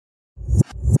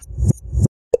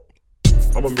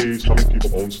I'm amazed how many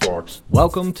people own stocks.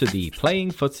 Welcome to the Playing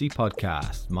Footsie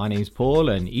podcast. My name's Paul,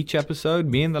 and each episode,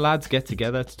 me and the lads get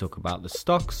together to talk about the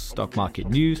stocks, stock market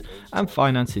news, and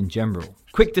finance in general.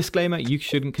 Quick disclaimer, you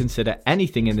shouldn't consider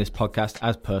anything in this podcast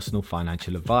as personal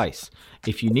financial advice.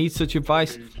 If you need such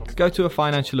advice, go to a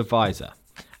financial advisor.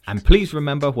 And please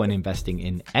remember, when investing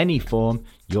in any form,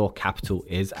 your capital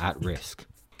is at risk.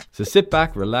 So sit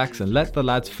back, relax, and let the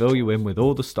lads fill you in with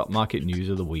all the stock market news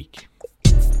of the week.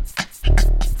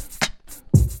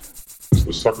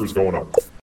 The sucker's going up.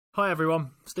 Hi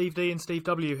everyone, Steve D and Steve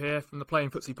W here from the Playing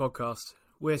Footsie podcast.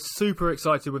 We're super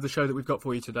excited with the show that we've got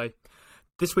for you today.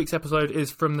 This week's episode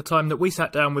is from the time that we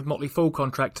sat down with Motley Fool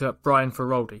contractor Brian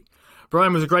Feroldi.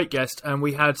 Brian was a great guest, and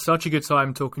we had such a good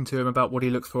time talking to him about what he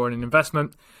looks for in an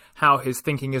investment, how his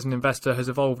thinking as an investor has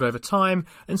evolved over time,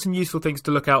 and some useful things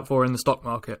to look out for in the stock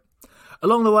market.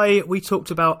 Along the way, we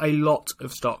talked about a lot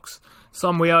of stocks.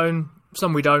 Some we own,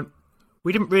 some we don't.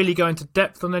 We didn't really go into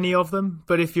depth on any of them,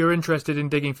 but if you're interested in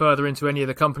digging further into any of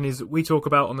the companies that we talk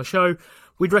about on the show,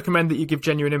 we'd recommend that you give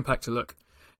Genuine Impact a look.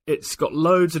 It's got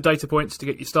loads of data points to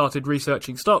get you started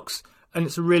researching stocks, and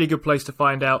it's a really good place to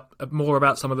find out more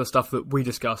about some of the stuff that we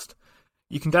discussed.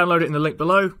 You can download it in the link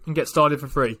below and get started for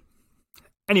free.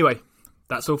 Anyway,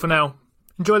 that's all for now.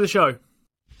 Enjoy the show.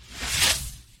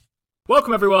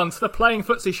 Welcome everyone to the Playing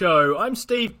Footsie show. I'm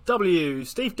Steve W.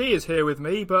 Steve D is here with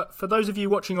me, but for those of you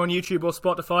watching on YouTube or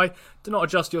Spotify, do not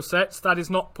adjust your sets. That is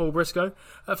not Paul Briscoe.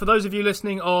 For those of you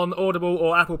listening on Audible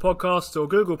or Apple Podcasts or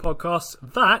Google Podcasts,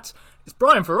 that is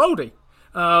Brian Feroldi.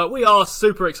 We are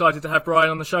super excited to have Brian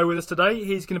on the show with us today.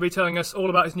 He's going to be telling us all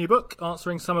about his new book,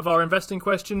 answering some of our investing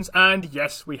questions, and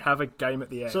yes, we have a game at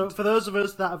the end. So for those of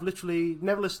us that have literally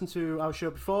never listened to our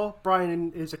show before,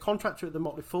 Brian is a contractor at the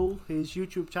Motley Fool. His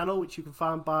YouTube channel, which you can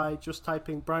find by just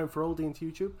typing Brian Feroldi into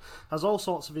YouTube, has all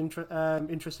sorts of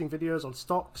interesting videos on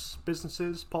stocks,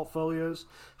 businesses, portfolios,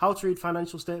 how to read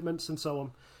financial statements, and so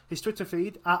on. His Twitter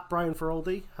feed, at Brian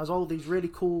Feroldi, has all these really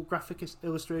cool graphic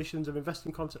illustrations of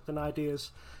investing concepts and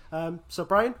ideas. So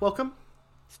Brian, welcome.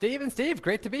 Steve,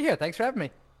 great to be here. Thanks for having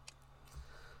me.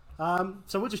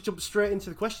 So we'll just jump straight into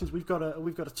the questions. We've got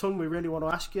a ton we really want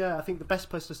to ask you. I think the best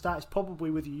place to start is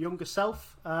probably with your younger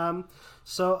self.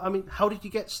 So, I mean, how did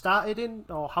you get started in,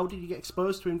 or how did you get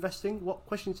exposed to investing? What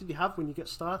questions did you have when you get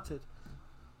started?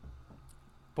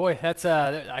 Boy, that's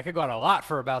I could go on a lot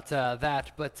for about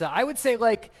that, but I would say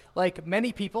like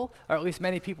many people, or at least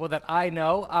many people that I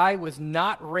know, I was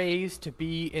not raised to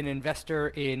be an investor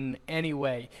in any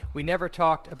way. We never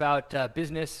talked about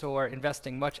business or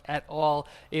investing much at all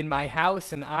in my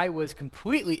house, and I was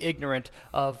completely ignorant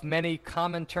of many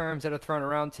common terms that are thrown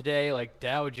around today, like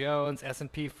Dow Jones,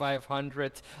 S&P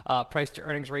 500, price to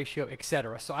earnings ratio,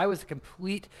 etc. So I was a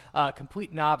complete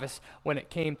novice when it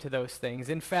came to those things.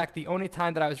 In fact, the only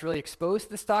time that I was really exposed to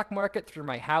the stock market through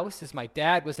my house is my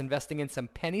dad was investing in some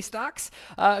penny stocks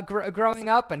growing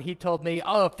up, and he told me,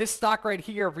 oh, if this stock right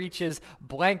here reaches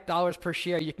blank dollars per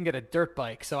share, you can get a dirt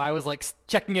bike. So I was like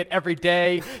checking it every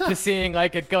day to seeing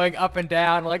like it going up and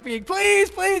down, like being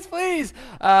please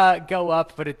go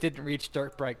up, but it didn't reach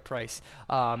dirt bike price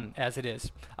as it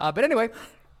is. But anyway,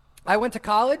 I went to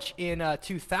college in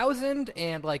 2000,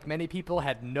 and like many people,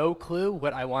 had no clue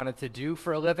what I wanted to do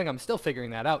for a living. I'm still figuring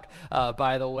that out,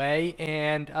 by the way.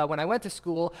 And when I went to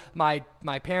school, my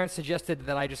parents suggested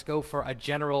that I just go for a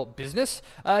general business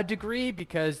degree,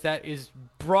 because that is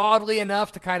broadly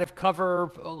enough to kind of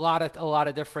cover a lot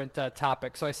of different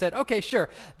topics. So I said, okay, sure,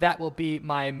 that will be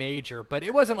my major. But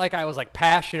it wasn't like I was like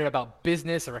passionate about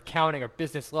business or accounting or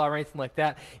business law or anything like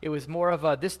that. It was more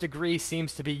of this degree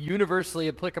seems to be universally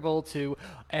applicable to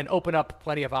and open up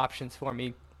plenty of options for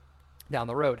me down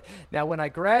the road. Now, when I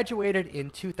graduated in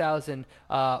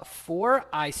 2004,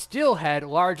 I still had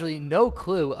largely no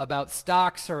clue about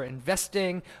stocks or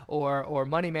investing or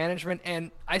money management.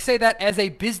 And I say that as a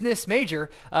business major,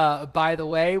 by the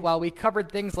way. While we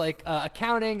covered things like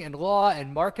accounting and law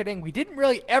and marketing, we didn't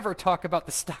really ever talk about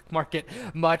the stock market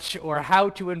much, or how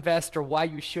to invest, or why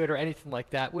you should, or anything like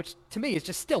that, which to me is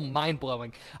just still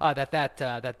mind-blowing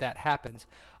that happens.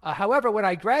 However, when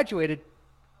I graduated,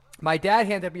 my dad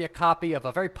handed me a copy of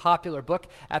a very popular book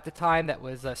at the time that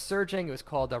was surging. It was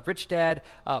called Rich Dad,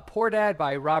 Poor Dad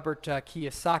by Robert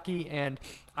Kiyosaki, and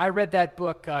I read that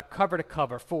book cover to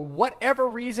cover. For whatever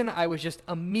reason, I was just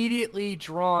immediately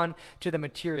drawn to the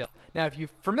material. Now, if you're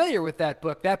familiar with that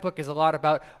book is a lot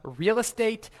about real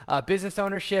estate, business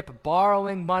ownership,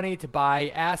 borrowing money to buy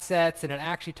assets, and it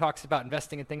actually talks about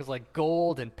investing in things like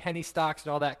gold and penny stocks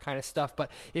and all that kind of stuff. But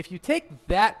if you take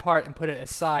that part and put it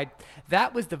aside,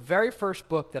 that was the very first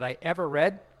book that I ever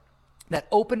read that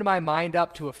opened my mind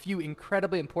up to a few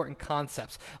incredibly important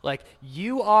concepts. Like,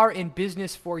 you are in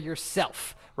business for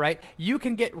yourself, right? You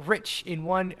can get rich in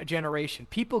one generation.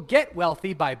 People get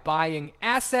wealthy by buying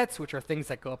assets, which are things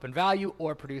that go up in value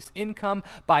or produce income,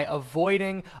 by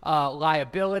avoiding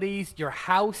liabilities. Your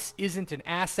house isn't an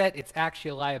asset, it's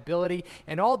actually a liability.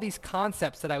 And all these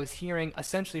concepts that I was hearing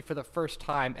essentially for the first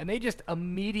time, and they just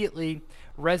immediately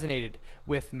resonated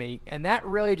with me. And that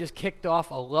really just kicked off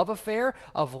a love affair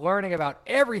of learning about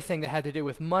everything that had to do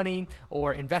with money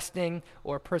or investing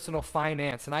or personal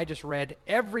finance. And I just read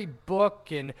every book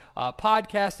and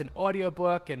podcast and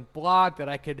audiobook and blog that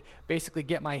I could basically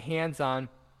get my hands on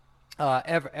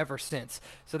ever since.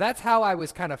 So that's how I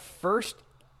was kind of first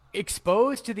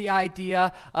exposed to the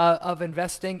idea of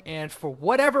investing. And for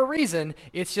whatever reason,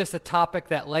 it's just a topic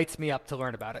that lights me up to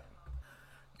learn about it.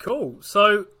 Cool.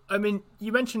 So, I mean,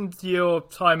 you mentioned your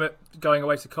time at going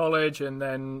away to college and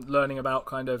then learning about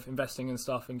kind of investing and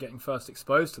stuff and getting first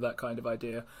exposed to that kind of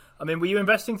idea. I mean, were you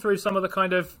investing through some of the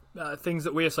kind of things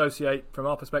that we associate from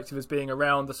our perspective as being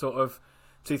around the sort of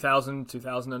 2000,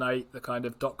 2008, the kind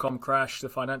of dot-com crash, the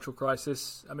financial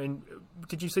crisis? I mean,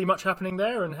 did you see much happening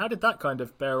there? And how did that kind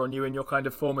of bear on you in your kind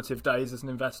of formative days as an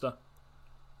investor?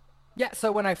 Yeah,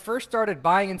 so when I first started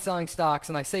buying and selling stocks,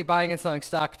 and I say buying and selling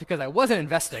stocks because I wasn't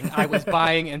investing, I was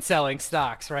buying and selling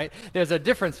stocks, right? There's a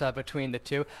difference between the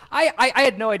two. I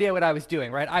had no idea what I was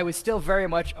doing, right? I was still very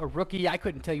much a rookie. I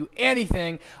couldn't tell you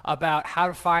anything about how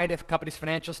to find a company's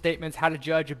financial statements, how to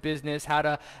judge a business,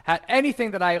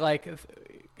 anything that I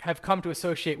have come to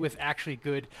associate with actually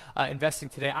good investing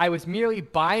today. I was merely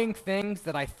buying things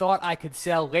that I thought I could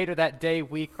sell later that day,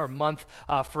 week, or month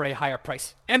for a higher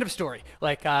price. End of story.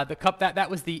 That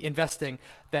was the investing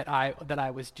that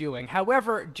I was doing.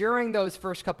 However, during those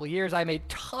first couple of years, I made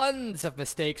tons of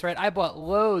mistakes, right? I bought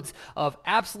loads of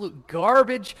absolute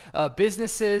garbage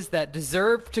businesses that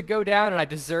deserved to go down, and I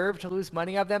deserved to lose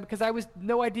money on them because I was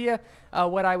no idea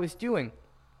what I was doing.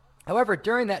 However,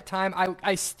 during that time,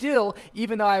 I still,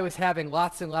 even though I was having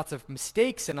lots and lots of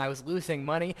mistakes and I was losing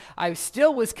money, I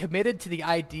still was committed to the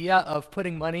idea of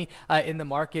putting money in the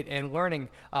market and learning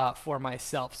for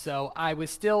myself. So I was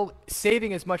still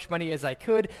saving as much money as I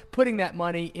could, putting that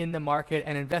money in the market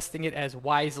and investing it as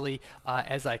wisely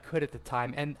as I could at the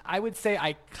time. And I would say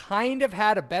I kind of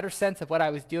had a better sense of what I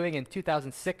was doing in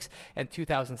 2006 and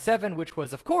 2007, which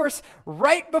was, of course,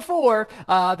 right before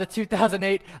the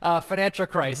 2008 financial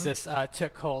crisis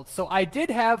took hold. So I did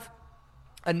have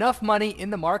enough money in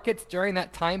the markets during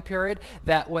that time period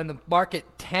that when the market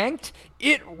tanked,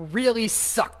 it really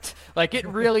sucked. It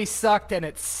really sucked, and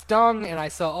it stung, and I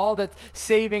saw all that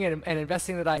saving and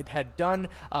investing that I had done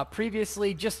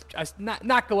previously just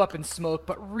not go up in smoke,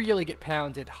 but really get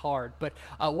pounded hard. But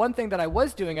one thing that I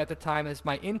was doing at the time is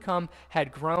my income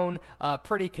had grown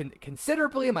pretty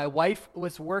considerably. My wife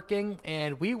was working,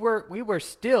 and we were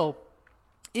still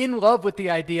in love with the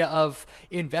idea of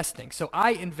investing. So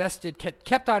I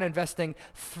kept on investing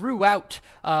throughout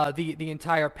the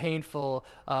entire painful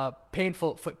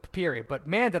period. But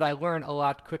man, did I learn a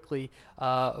lot quickly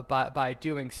by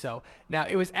doing so. Now,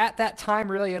 it was at that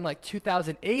time, really in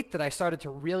 2008, that I started to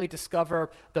really discover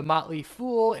the Motley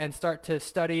Fool and start to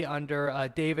study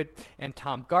under David and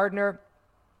Tom Gardner.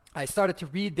 I started to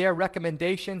read their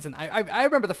recommendations, and I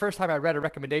remember the first time I read a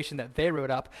recommendation that they wrote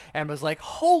up and was like,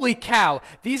 holy cow,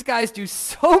 these guys do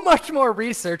so much more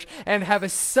research and have a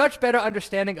such better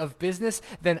understanding of business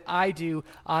than I do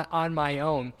on my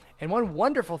own. And one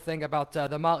wonderful thing about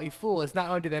the Motley Fool is not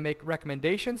only do they make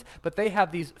recommendations, but they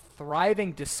have these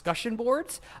thriving discussion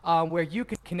boards where you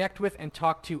can connect with and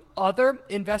talk to other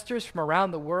investors from around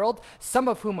the world, some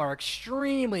of whom are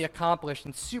extremely accomplished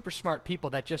and super smart people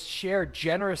that just share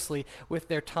generously with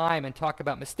their time and talk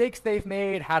about mistakes they've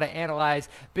made, how to analyze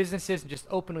businesses, and just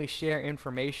openly share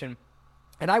information.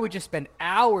 And I would just spend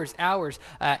hours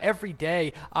every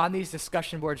day on these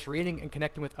discussion boards, reading and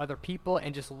connecting with other people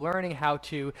and just learning how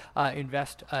to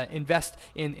invest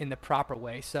in the proper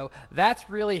way. So that's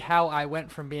really how I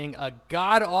went from being a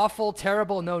god-awful,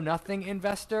 terrible, know-nothing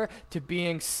investor to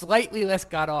being slightly less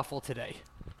god-awful today.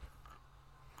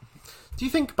 Do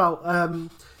you think about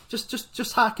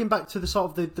just harking back to the sort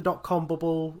of the dot-com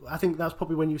bubble? I think that's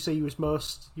probably when you say you was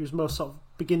most sort of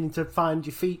beginning to find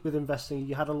your feet with investing.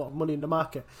 You had a lot of money in the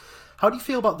market. How do you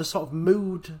feel about the sort of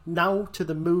mood now to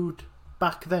the mood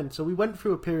back then? So we went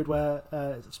through a period where,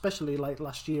 especially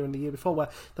last year and the year before, where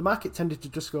the market tended to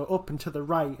just go up and to the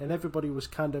right, and everybody was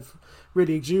kind of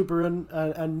really exuberant.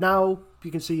 And now you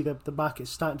can see the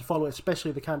market's starting to follow,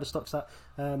 especially the kind of stocks that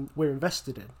we're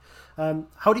invested in.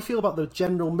 How do you feel about the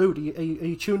general mood? Are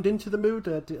you tuned into the mood?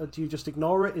 Or do you just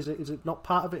ignore it? Is it not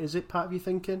part of it? Is it part of your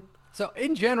thinking? So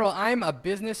in general, I'm a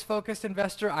business-focused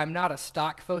investor. I'm not a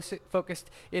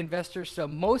stock-focused investor. So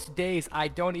most days I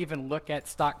don't even look at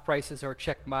stock prices or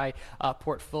check my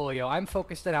portfolio. I'm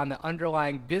focused on the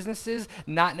underlying businesses,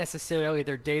 not necessarily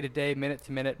their day-to-day,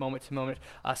 minute-to-minute, moment-to-moment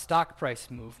stock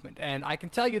price movement. And I can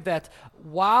tell you that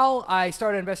while I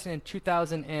started investing in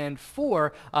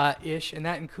 2004-ish, and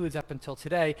that includes up until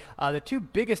today, the two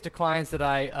biggest declines that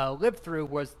I lived through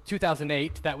was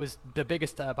 2008. That was the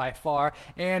biggest by far,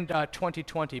 and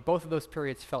 2020. Both of those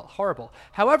periods felt horrible.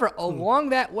 However, along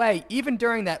that way, even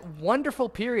during that wonderful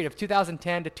period of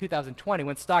 2010 to 2020,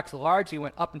 when stocks largely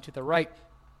went up and to the right,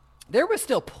 there was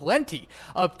still plenty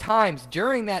of times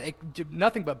during that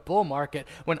nothing but bull market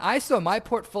when I saw my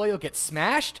portfolio get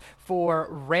smashed for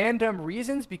random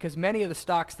reasons because many of the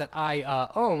stocks that I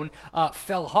own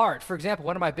fell hard. For example,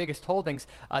 one of my biggest holdings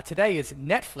today is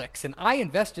Netflix, and I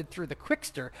invested through the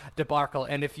Quickster debacle.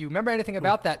 And if you remember anything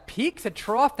about that, peak to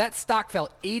trough, that stock fell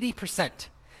 80%.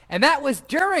 And that was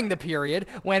during the period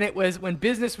when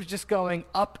business was just going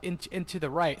up into the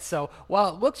right. So while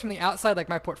it looks from the outside like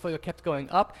my portfolio kept going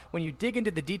up, when you dig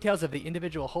into the details of the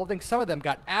individual holdings, some of them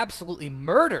got absolutely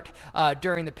murdered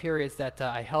during the periods that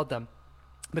I held them.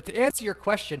 But to answer your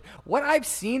question, what I've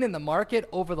seen in the market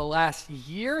over the last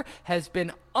year has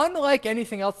been unlike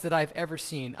anything else that I've ever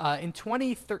seen. In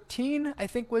 2013, I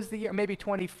think was the year, maybe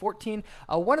 2014,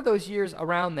 one of those years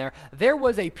around there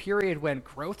was a period when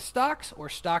growth stocks or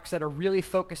stocks that are really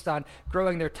focused on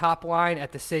growing their top line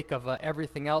at the sake of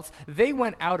everything else, they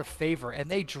went out of favor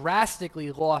and they drastically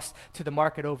lost to the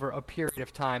market over a period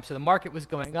of time. So the market was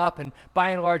going up, and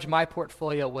by and large, my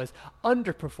portfolio was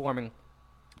underperforming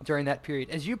during that period.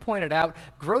 As you pointed out,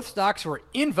 growth stocks were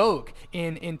in vogue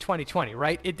in 2020,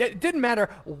 right? It didn't matter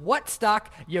what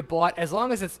stock you bought, as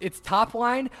long as its top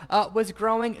line was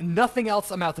growing, nothing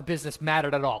else about the business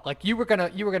mattered at all. Like you were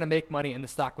gonna make money and the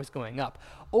stock was going up.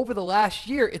 Over the last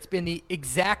year, it's been the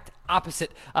exact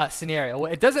opposite scenario.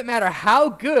 It doesn't matter how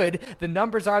good the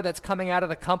numbers are that's coming out of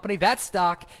the company, that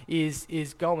stock is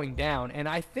going down. And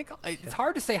I think it's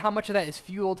hard to say how much of that is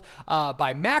fueled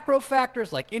by macro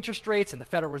factors like interest rates and the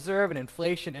Federal Reserve and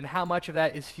inflation, and how much of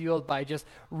that is fueled by just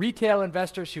retail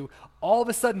investors who all of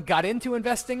a sudden got into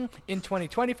investing in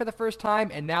 2020 for the first time,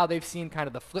 and now they've seen kind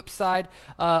of the flip side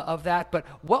of that. But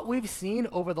what we've seen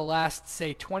over the last,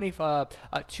 say,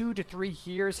 2 to 3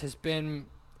 years has been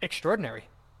extraordinary.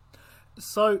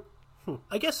 So,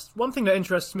 I guess one thing that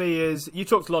interests me is you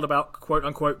talked a lot about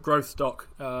quote-unquote growth stock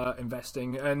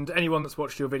investing, and anyone that's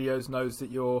watched your videos knows that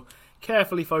you're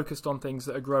carefully focused on things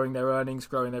that are growing their earnings,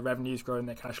 growing their revenues, growing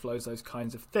their cash flows, those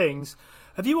kinds of things.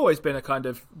 Have you always been a kind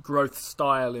of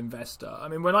growth-style investor? I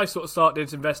mean, when I sort of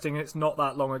started investing, it's not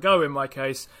that long ago in my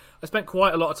case, I spent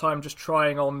quite a lot of time just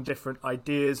trying on different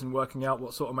ideas and working out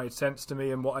what sort of made sense to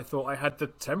me and what I thought I had the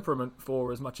temperament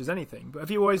for as much as anything. But have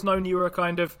you always known you were a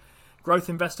kind of growth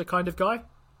investor kind of guy?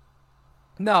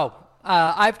 No.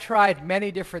 I've tried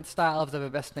many different styles of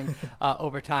investing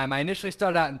over time. I initially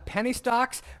started out in penny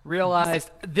stocks,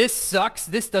 realized this sucks,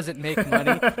 this doesn't make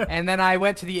money, and then I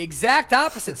went to the exact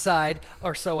opposite side,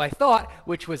 or so I thought,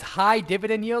 which was high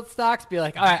dividend yield stocks. Be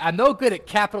like, all right, I'm no good at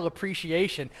capital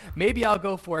appreciation. Maybe I'll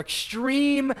go for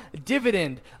extreme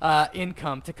dividend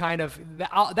income to kind of,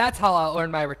 that's how I'll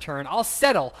earn my return. I'll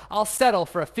settle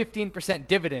for a 15%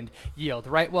 dividend yield,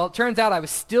 right? Well, it turns out I was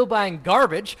still buying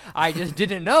garbage. I just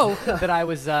didn't know that I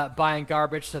was buying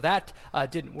garbage, so that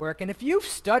didn't work. And if you've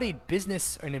studied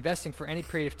business and investing for any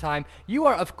period of time, you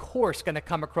are, of course, going to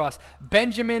come across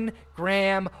Benjamin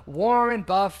Graham, Warren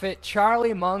Buffett,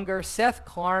 Charlie Munger, Seth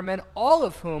Klarman, all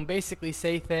of whom basically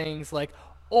say things like,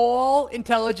 all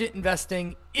intelligent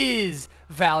investing is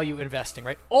value investing,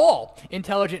 right? All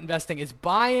intelligent investing is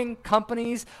buying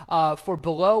companies for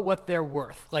below what they're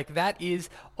worth. Like that is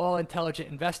all intelligent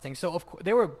investing. So of course,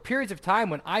 there were periods of time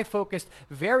when I focused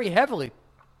very heavily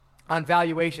on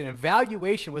valuation, and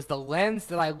valuation was the lens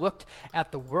that I looked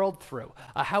at the world through.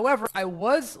 However, I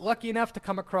was lucky enough to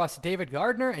come across David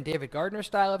Gardner and David Gardner's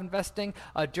style of investing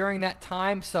during that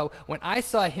time. So when I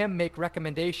saw him make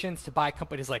recommendations to buy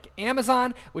companies like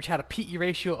Amazon, which had a PE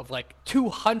ratio of like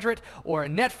 200, or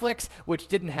Netflix, which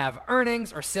didn't have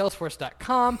earnings, or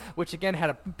Salesforce.com, which again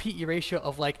had a PE ratio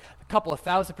of like a couple of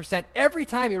 1,000%, every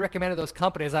time he recommended those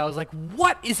companies, I was like,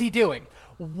 what is he doing?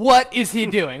 What is he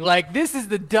doing? Like, this is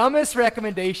the dumbest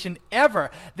recommendation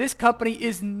ever. This company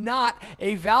is not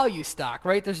a value stock,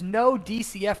 right? There's no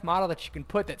DCF model that you can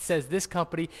put that says this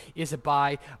company is a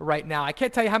buy right now. I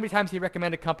can't tell you how many times he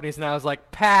recommended companies and I was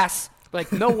like, pass.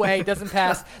 Like, no way, doesn't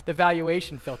pass the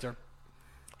valuation filter.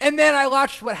 And then I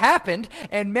watched what happened,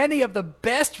 and many of the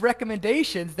best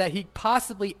recommendations that he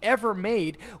possibly ever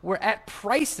made were at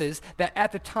prices that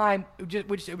at the time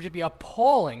would just be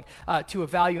appalling to a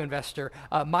value investor,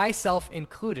 myself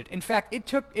included. In fact, it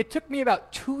took me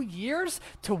about 2 years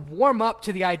to warm up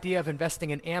to the idea of investing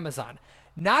in Amazon.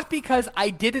 Not because I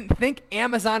didn't think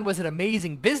Amazon was an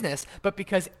amazing business, but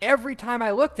because every time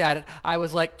I looked at it, I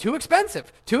was like, too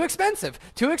expensive, too expensive,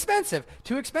 too expensive,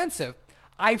 too expensive.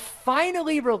 I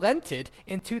finally relented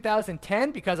in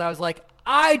 2010 because I was like,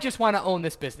 I just want to own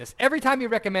this business. Every time you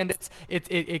recommend it,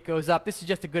 it goes up. This is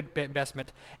just a good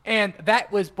investment. And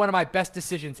that was one of my best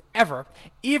decisions ever,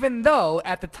 even though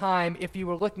at the time, if you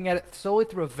were looking at it solely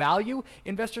through a value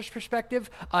investor's perspective,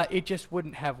 it just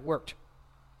wouldn't have worked.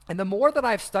 And the more that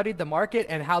I've studied the market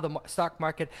and how the stock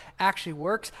market actually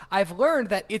works, I've learned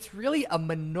that it's really a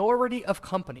minority of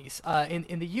companies.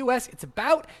 In the US, it's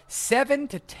about 7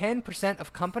 to 10%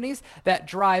 of companies that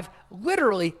drive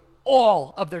literally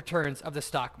all of the returns of the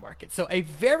stock market. So a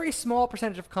very small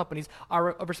percentage of companies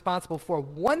are responsible for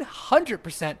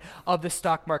 100% of the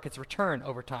stock market's return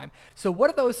over time. So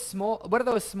what do those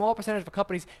small percentage of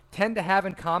companies tend to have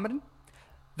in common?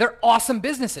 They're awesome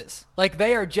businesses. Like,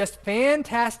 they are just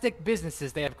fantastic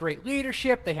businesses. They have great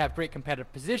leadership. They have great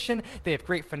competitive position. They have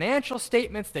great financial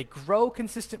statements. They grow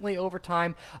consistently over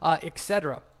time,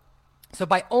 etc. So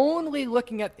by only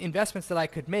looking at investments that I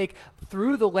could make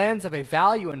through the lens of a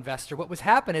value investor, what was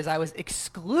happening is I was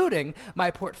excluding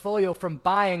my portfolio from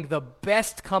buying the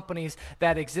best companies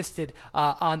that existed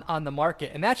on the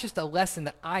market. And that's just a lesson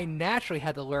that I naturally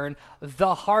had to learn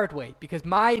the hard way, because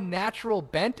my natural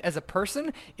bent as a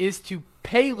person is to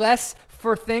pay less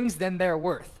for things than they're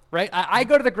worth, right? I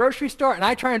go to the grocery store and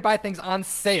I try and buy things on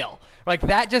sale. Like,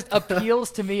 that just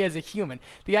appeals to me as a human.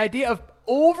 The idea of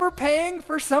overpaying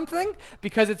for something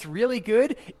because it's really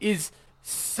good is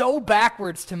so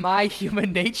backwards to my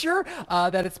human nature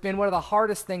that it's been one of the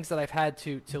hardest things that I've had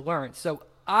to learn. So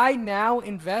I now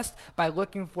invest by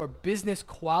looking for business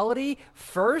quality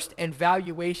first and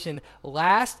valuation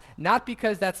last, not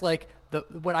because that's like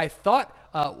what I thought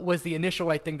was the initial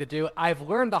right thing to do. I've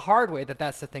learned the hard way that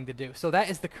that's the thing to do. So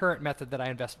that is the current method that I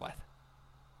invest with.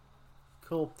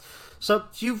 Cool. So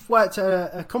you've worked at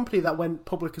a company that went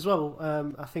public as well.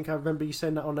 I think I remember you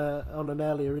saying that on an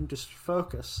earlier industry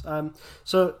focus.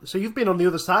 So you've been on the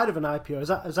other side of an IPO.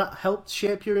 Has that helped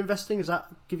shape your investing? Does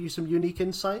that give you some unique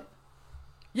insight?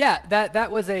 Yeah,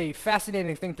 that was a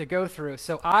fascinating thing to go through.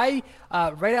 So I,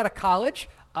 right out of college,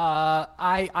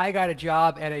 I got a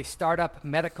job at a startup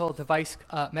medical device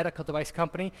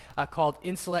company called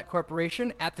Insulet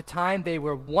Corporation. At the time, they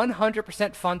were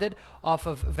 100% funded off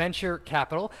of venture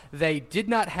capital. They did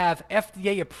not have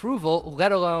FDA approval,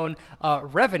 let alone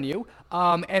revenue.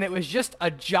 And it was just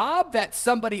a job that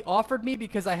somebody offered me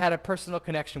because I had a personal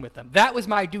connection with them. That was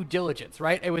my due diligence,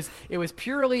 right? It was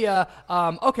purely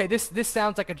okay, this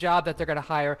sounds like a job that they're going to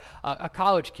hire a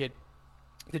college kid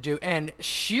to do, and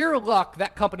sheer luck,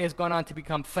 that company has gone on to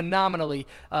become phenomenally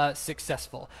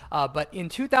successful. But in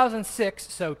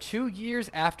 2006, so 2 years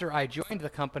after I joined the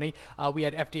company, we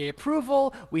had FDA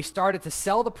approval, we started to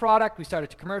sell the product, we started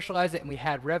to commercialize it, and we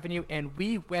had revenue, and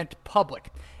we went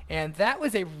public. And that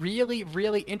was a really,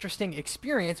 really interesting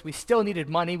experience. We still needed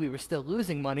money. We were still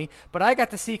losing money. But I got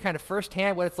to see kind of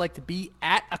firsthand what it's like to be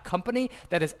at a company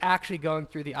that is actually going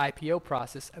through the IPO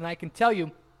process. And I can tell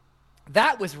you,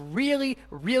 that was really,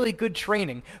 really good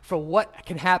training for what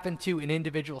can happen to an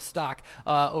individual stock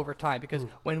over time. Because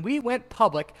when we went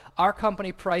public, our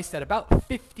company priced at about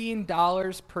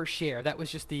 $15 per share. That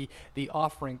was just the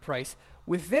offering price.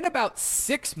 Within about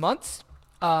 6 months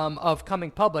of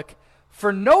coming public,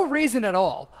 for no reason at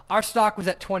all, our stock was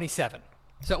at 27.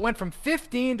 So it went from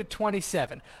 15 to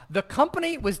 27. The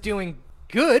company was doing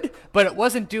good, but it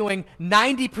wasn't doing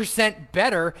 90%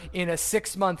 better in a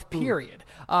 6-month period.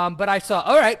 But I saw,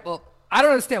 all right, well, I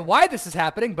don't understand why this is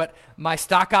happening, but my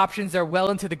stock options are well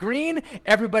into the green.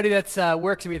 Everybody that's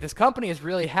works with this company is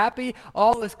really happy.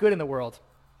 All is good in the world.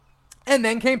 And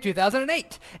then came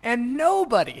 2008, and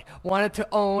nobody wanted to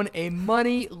own a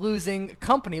money-losing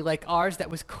company like ours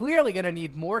that was clearly going to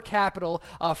need more capital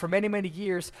for many, many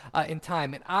years in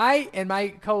time. And I and my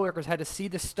coworkers had to see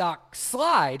the stock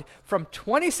slide from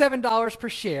 $27 per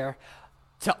share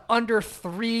to under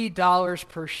 $3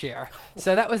 per share.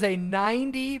 So that was a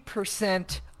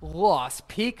 90% loss,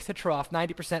 peak to trough,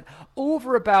 90%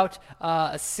 over about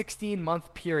a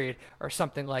 16-month period or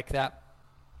something like that.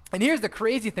 And here's the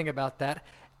crazy thing about that.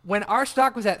 When our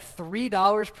stock was at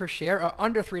 $3 per share, or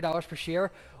under $3 per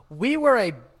share, we were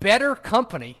a better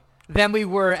company than we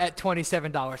were at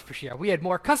 $27 per share. We had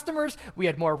more customers, we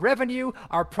had more revenue,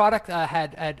 our product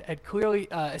had clearly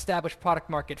established product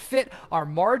market fit, our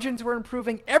margins were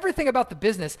improving, everything about the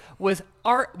business was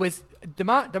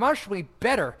demonstrably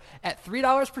better at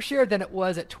 $3 per share than it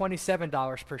was at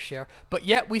 $27 per share, but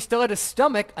yet we still had to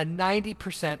stomach a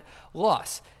 90%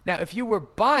 loss. Now, if you were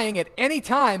buying at any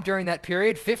time during that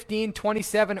period, 15,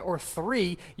 27, or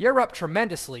 3, you're up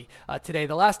tremendously today.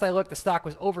 The last I looked, the stock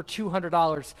was over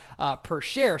 $200 per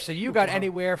share, so you got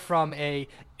anywhere from a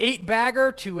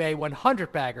 8-bagger to a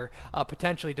 100-bagger,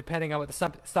 potentially, depending on what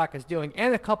the stock is doing,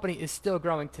 and the company is still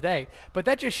growing today. But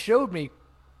that just showed me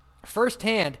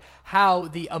firsthand how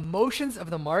the emotions of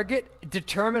the market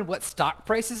determine what stock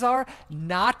prices are,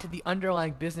 not the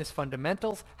underlying business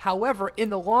fundamentals. However, in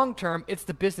the long term, it's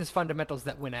the business fundamentals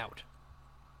that win out.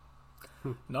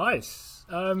 Nice.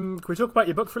 Can we talk about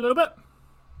your book for a little bit?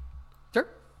 Sure.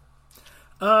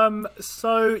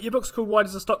 So your book's called Why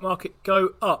Does the Stock Market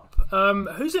Go Up?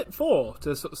 Who's it for,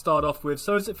 to sort of start off with?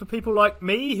 So is it for people like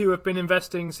me who have been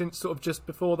investing since sort of just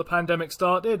before the pandemic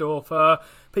started, or for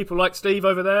people like Steve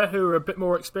over there who are a bit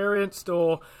more experienced,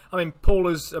 or, I mean, Paul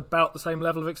is about the same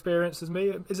level of experience as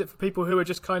me. Is it for people who are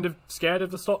just kind of scared of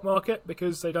the stock market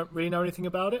because they don't really know anything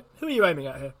about it? Who are you aiming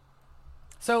at here?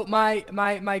 So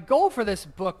my goal for this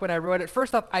book when I wrote it,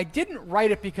 first off, I didn't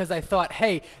write it because I thought,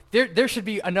 hey, there should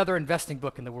be another investing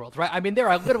book in the world, right? I mean, there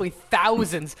are literally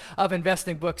thousands of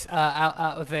investing books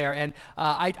out there, and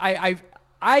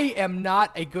I am not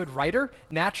a good writer.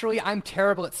 Naturally, I'm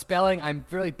terrible at spelling. I'm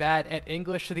really bad at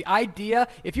English. So the idea,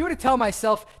 if you were to tell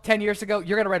myself 10 years ago,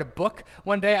 you're going to write a book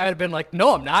one day, I would have been like,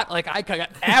 no, I'm not. Like, I got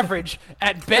average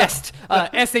at best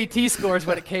SAT scores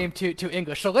when it came to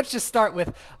English. So let's just start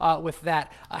with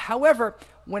that. However,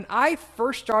 when I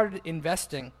first started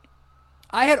investing,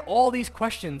 I had all these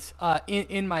questions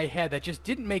in my head that just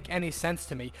didn't make any sense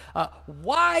to me.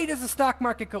 Why does the stock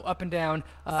market go up and down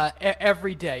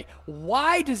every day?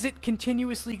 Why does it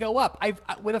continuously go up?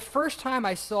 With the first time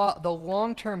I saw the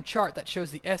long-term chart that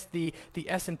shows the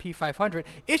S&P 500,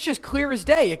 it's just clear as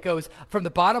day. It goes from the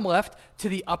bottom left to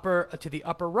the upper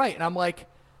right, and I'm like,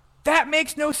 that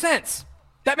makes no sense.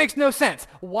 That makes no sense.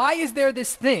 Why is there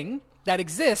this thing that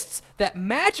exists that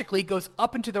magically goes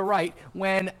up and to the right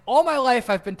when all my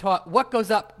life I've been taught what goes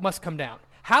up must come down?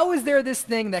 How is there this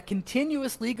thing that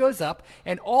continuously goes up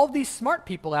and all these smart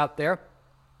people out there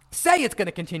say it's going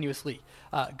to continuously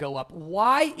go up?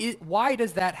 Why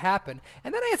does that happen?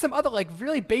 And then I had some other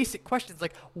really basic questions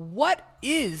like, what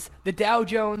is the Dow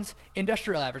Jones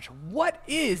Industrial Average? What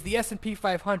is the S&P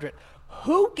 500?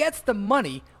 Who gets the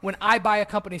money when I buy a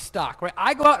company's stock, right?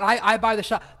 I go out and I buy the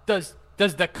stock.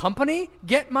 Does the company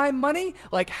get my money?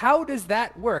 Like, how does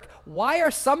that work? Why are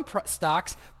some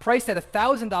stocks priced at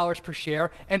 $1,000 per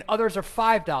share and others are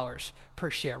 $5 per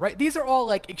share, right? These are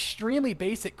all extremely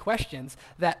basic questions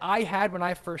that I had when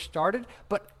I first started,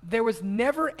 but there was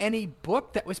never any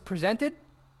book that was presented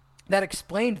that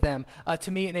explained them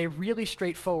to me in a really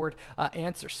straightforward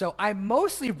answer. So I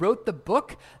mostly wrote the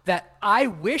book that I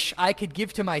wish I could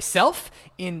give to myself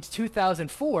in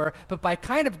 2004, but by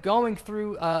kind of going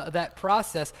through that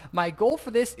process, my goal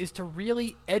for this is to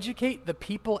really educate the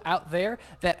people out there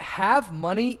that have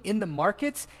money in the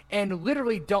markets and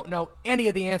literally don't know any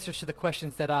of the answers to the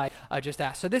questions that I just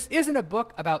asked. So this isn't a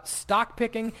book about stock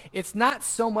picking. It's not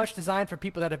so much designed for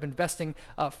people that have been investing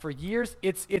for years.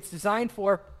 It's designed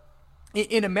for,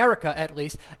 in America at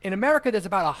least, in America there's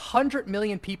about 100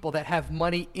 million people that have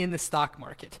money in the stock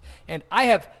market. And I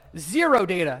have zero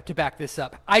data to back this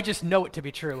up. I just know it to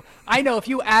be true. I know if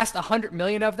you asked 100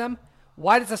 million of them,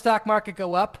 why does the stock market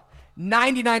go up?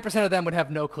 99% of them would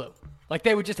have no clue. Like,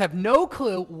 they would just have no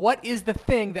clue what is the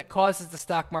thing that causes the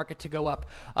stock market to go up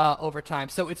over time.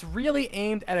 So it's really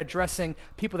aimed at addressing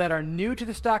people that are new to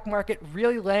the stock market,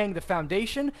 really laying the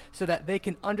foundation so that they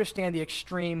can understand the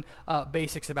extreme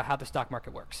basics about how the stock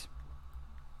market works.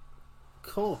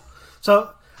 Cool.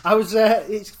 So I was,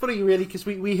 it's funny really, because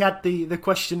we had the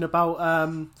question about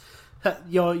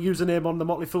your username on the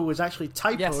Motley Fool is actually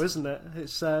typo, Yes. isn't it?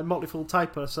 It's Motley Fool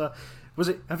typo. So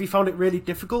have you found it really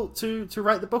difficult to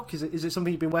write the book? Is it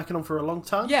something you've been working on for a long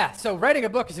time? Yeah, so writing a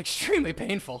book is extremely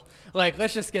painful. Like,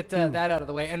 let's just get that out of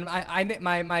the way. And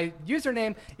my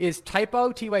username is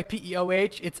Typo,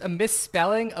 Typeoh. It's a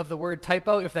misspelling of the word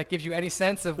typo, if that gives you any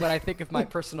sense of what I think of my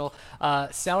personal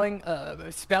spelling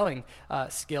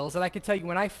skills. And I can tell you,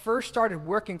 when I first started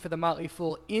working for the Motley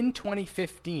Fool in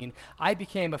 2015, I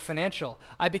became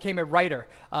a writer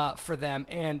for them.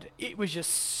 And it was just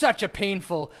such a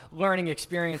painful learning learning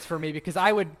experience for me because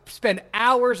I would spend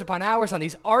hours upon hours on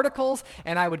these articles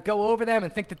and I would go over them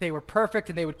and think that they were perfect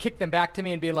and they would kick them back to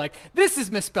me and be like, this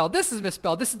is misspelled, this is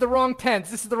misspelled, this is the wrong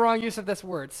tense, this is the wrong use of this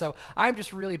word. So I'm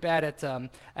just really bad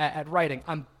at writing.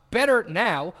 I'm better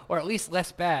now, or at least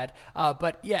less bad.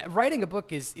 But yeah, writing a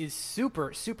book is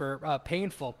super, super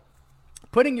painful.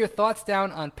 Putting your thoughts down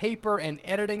on paper and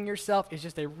editing yourself is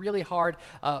just a really hard,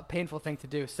 painful thing to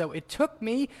do. So it took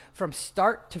me from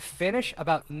start to finish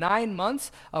about 9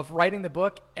 months of writing the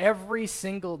book every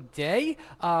single day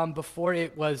before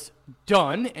it was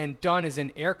done, and done is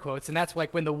in air quotes, and that's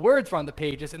like when the words were on the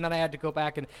pages, and then I had to go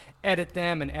back and edit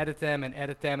them and edit them and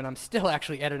edit them, and I'm still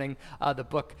actually editing the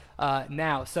book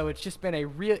now. So it's just been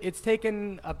it's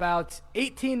taken about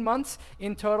 18 months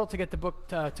in total to get the book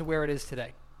to where it is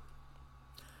today.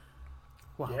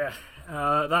 Wow. Yeah,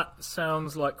 that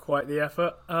sounds like quite the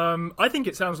effort. I think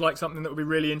it sounds like something that would be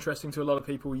really interesting to a lot of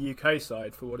people UK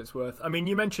side, for what it's worth. I mean,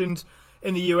 you mentioned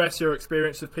in the US your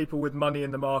experience of people with money in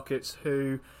the markets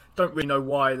who don't really know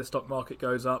why the stock market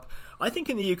goes up. I think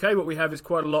in the UK what we have is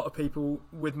quite a lot of people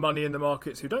with money in the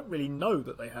markets who don't really know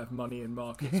that they have money in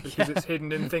markets because it's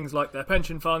hidden in things like their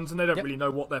pension funds, and they don't really know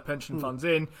what their pension fund's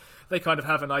in. They kind of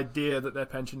have an idea that their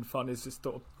pension fund is this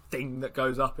sort of thing that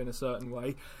goes up in a certain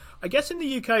way. I guess in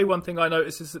the UK, one thing I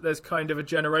notice is that there's kind of a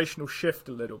generational shift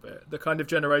a little bit. The kind of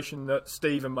generation that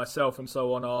Steve and myself and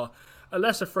so on are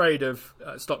less afraid of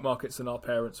stock markets than our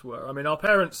parents were. I mean, our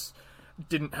parents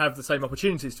didn't have the same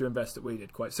opportunities to invest that we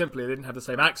did, quite simply. They didn't have the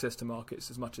same access to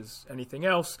markets as much as anything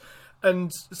else.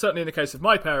 And certainly in the case of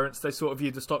my parents, they sort of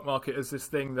viewed the stock market as this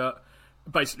thing that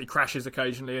basically crashes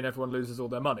occasionally and everyone loses all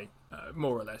their money,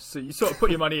 more or less. So you sort of put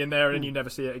your money in there and you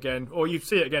never see it again, or you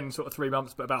see it again in sort of 3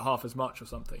 months, but about half as much or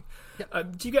something.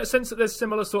 Yep. Do you get a sense that there's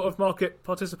similar sort of market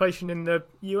participation in the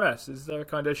US? Is there a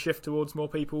kind of shift towards more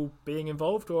people being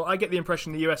involved? Or I get the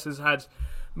impression the US has had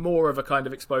more of a kind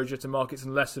of exposure to markets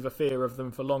and less of a fear of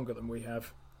them for longer than we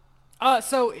have.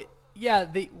 Yeah,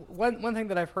 the one thing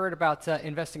that I've heard about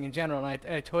investing in general, and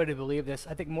I totally believe this,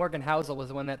 I think Morgan Housel was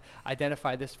the one that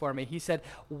identified this for me. He said,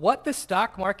 what the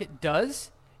stock market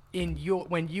does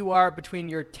when you are between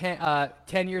your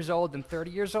 10 years old and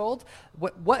 30 years old,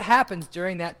 what happens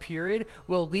during that period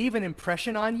will leave an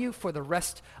impression on you for the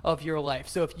rest of your life.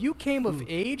 So if you came of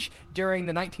age during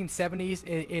the 1970s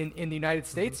in the United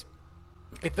States,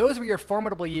 if those were your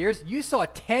formidable years, you saw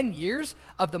 10 years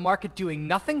of the market doing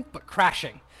nothing but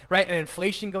crashing, right? And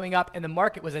inflation going up, and the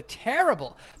market was a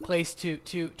terrible place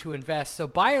to invest. So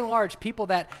by and large, people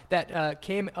that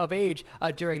came of age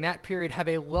during that period have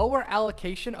a lower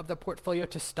allocation of the portfolio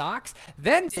to stocks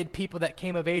than did people that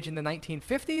came of age in the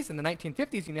 1950s. In the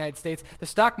 1950s in the United States, the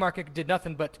stock market did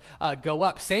nothing but go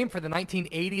up. Same for the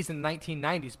 1980s and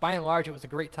 1990s. By and large, it was a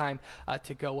great time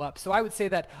to go up. So I would say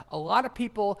that a lot of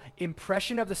people impression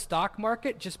of the stock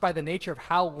market, just by the nature of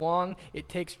how long it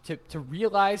takes to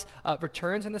realize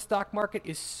returns in the stock market,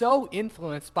 is so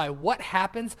influenced by what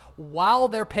happens while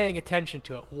they're paying attention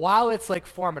to it, while it's like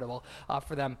formidable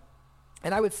for them.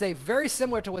 And I would say very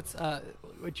similar to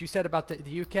what you said about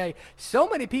the UK, so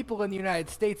many people in the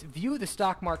United States view the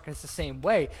stock market as the same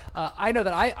way. I know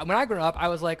that when I grew up, I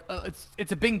was like,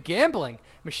 it's a big gambling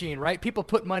machine, right? People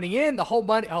put money in, the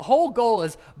whole goal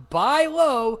is buy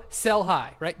low, sell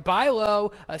high, right? Buy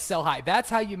low, sell high. That's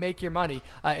how you make your money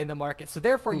in the market. So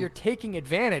therefore, you're taking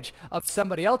advantage of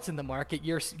somebody else in the market.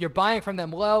 You're buying from them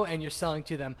low and you're selling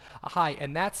to them high,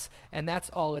 and that's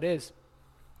all it is.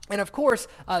 And of course,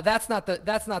 that's not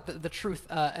the truth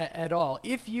at all.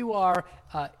 If you are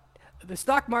the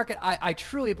stock market, I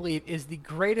truly believe, is the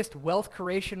greatest wealth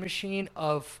creation machine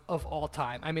of all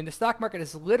time. I mean, the stock market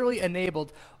has literally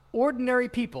enabled ordinary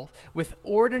people with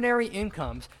ordinary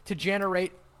incomes to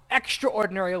generate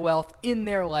extraordinary wealth in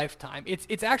their lifetime.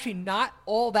 It's actually not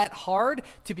all that hard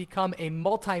to become a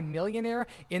multimillionaire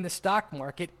in the stock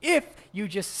market if you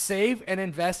just save and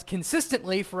invest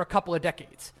consistently for a couple of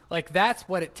decades. Like, that's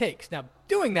what it takes. Now,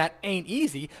 doing that ain't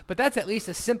easy, but that's at least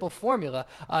a simple formula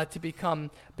to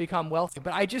become wealthy.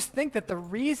 But I just think that the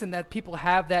reason that people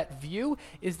have that view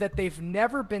is that they've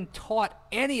never been taught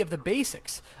any of the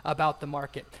basics about the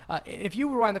market. If you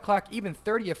rewind the clock even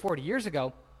 30 or 40 years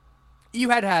ago, you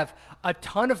had to have a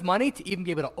ton of money to even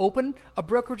be able to open a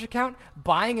brokerage account.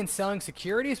 Buying and selling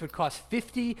securities would cost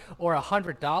 $50 or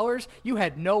 $100. You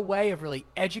had no way of really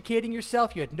educating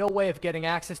yourself. You had no way of getting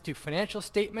access to financial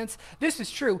statements. This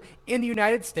is true. In the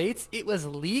United States, it was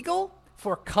legal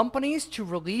for companies to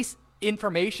release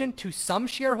information to some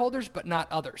shareholders, but not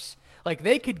others. Like,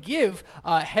 they could give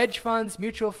hedge funds,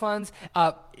 mutual funds,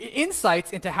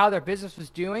 insights into how their business was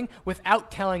doing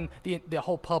without telling the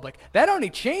whole public. That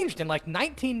only changed in like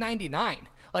 1999.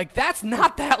 Like, that's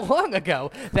not that long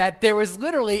ago that there was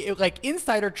literally like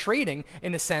insider trading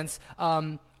in a sense,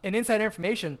 and insider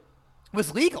information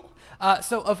was legal.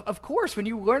 So of course, when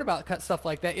you learn about stuff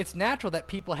like that, it's natural that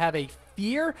people have a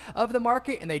fear of the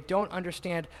market and they don't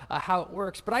understand how it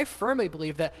works. But I firmly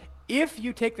believe that if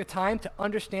you take the time to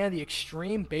understand the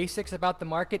extreme basics about the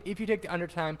market, if you take the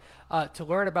time to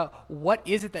learn about what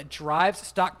is it that drives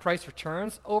stock price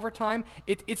returns over time,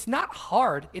 it's not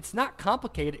hard, it's not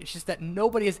complicated, it's just that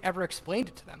nobody has ever explained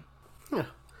it to them.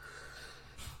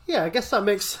 Yeah, I guess that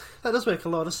does make a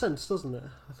lot of sense, doesn't it?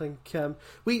 I think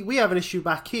we have an issue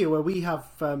back here where we have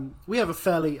a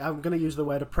fairly, I'm going to use the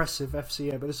word oppressive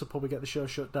FCA, but this will probably get the show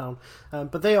shut down.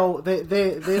 But they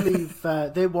leave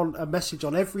they want a message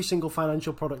on every single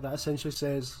financial product that essentially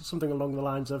says something along the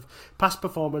lines of past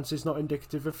performance is not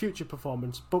indicative of future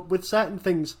performance, but with certain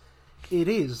things, it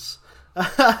is.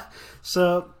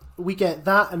 So we get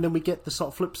that, and then we get the sort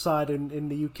of flip side in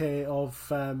the UK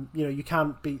of you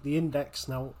can't beat the index.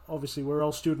 Now, obviously, we're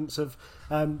all students of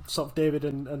sort of David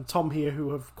and Tom here,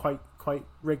 who have quite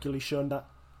regularly shown that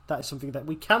is something that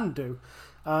we can do.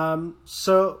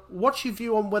 So, what's your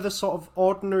view on whether sort of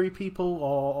ordinary people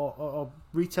or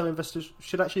retail investors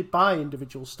should actually buy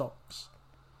individual stocks?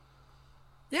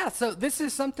 Yeah, so this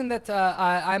is something that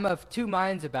I'm of two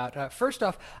minds about. First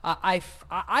off,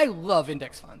 I love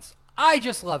index funds. I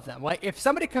just love them. Like, if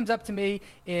somebody comes up to me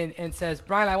and says,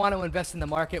 Brian, I want to invest in the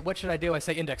market, what should I do? I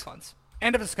say index funds.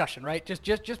 End of discussion, right?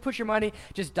 Just put your money,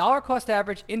 just dollar cost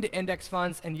average into index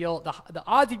funds, and the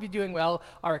odds of you doing well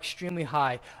are extremely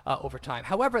high over time.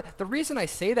 However, the reason I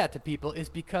say that to people is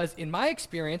because, in my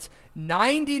experience,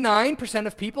 99%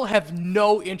 of people have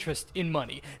no interest in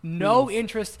money, no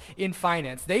interest in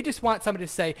finance. They just want somebody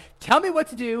to say, tell me what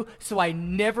to do so I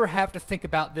never have to think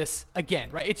about this again,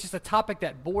 right? It's just a topic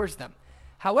that bores them.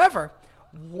 However,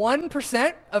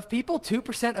 1% of people,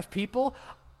 2% of people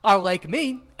are like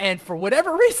me, and for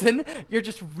whatever reason, you're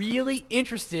just really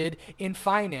interested in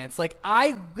finance. Like,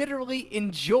 I literally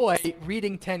enjoy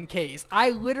reading 10Ks.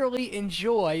 I literally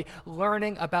enjoy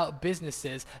learning about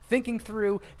businesses, thinking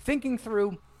through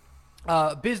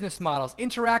business models,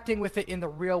 interacting with it in the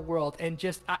real world, and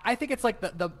just I think it's like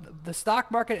the stock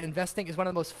market investing is one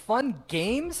of the most fun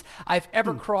games I've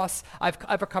ever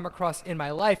come across in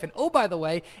my life. And oh, by the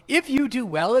way, if you do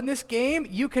well in this game,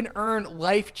 you can earn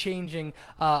life-changing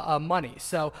money.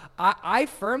 So I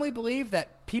firmly believe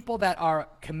that people that are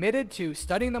committed to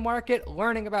studying the market,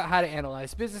 learning about how to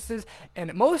analyze businesses,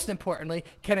 and most importantly,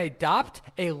 can adopt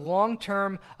a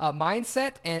long-term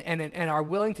mindset and are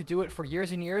willing to do it for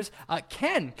years and years,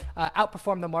 can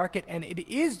outperform the market, and it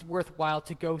is worthwhile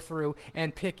to go through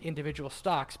and pick individual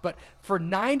stocks. But for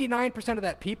 99% of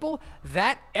that people,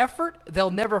 that effort,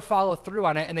 they'll never follow through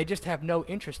on it, and they just have no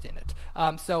interest in it.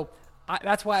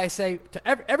 That's why I say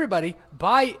to everybody,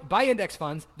 buy index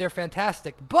funds. They're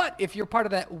fantastic. But if you're part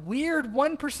of that weird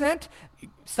 1%,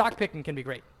 stock picking can be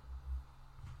great.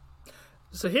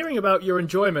 So hearing about your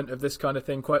enjoyment of this kind of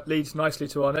thing quite leads nicely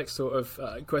to our next sort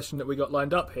of question that we got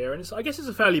lined up here. And I guess it's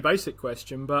a fairly basic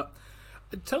question, but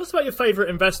tell us about your favourite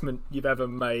investment you've ever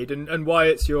made and why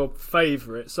it's your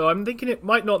favourite. So I'm thinking it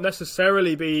might not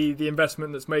necessarily be the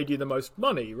investment that's made you the most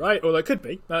money, right? Or it could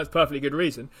be. That's a perfectly good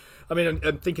reason. I mean,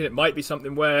 I'm thinking it might be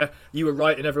something where you were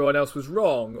right and everyone else was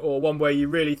wrong, or one where you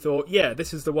really thought, yeah,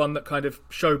 this is the one that kind of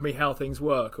showed me how things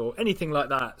work, or anything like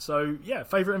that. So, yeah,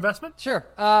 favourite investment? Sure.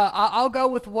 I'll go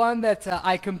with one that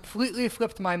I completely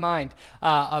flipped my mind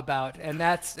about, and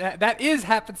that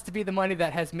happens to be the money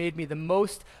that has made me the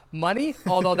most money,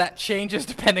 although that changes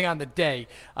depending on the day,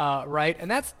 right?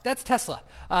 And that's Tesla.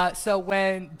 So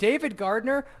when David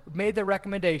Gardner made the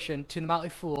recommendation to the Motley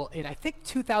Fool in, I think,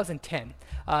 2010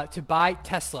 to buy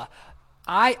Tesla,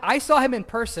 I saw him in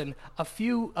person a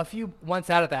few months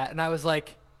out of that, and I was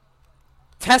like,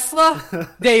 Tesla,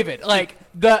 David, like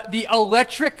the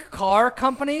electric car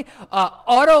company,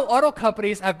 auto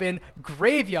companies have been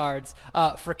graveyards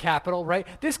for capital, right?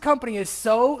 This company is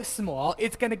so small,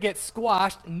 it's going to get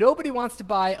squashed. Nobody wants to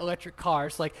buy electric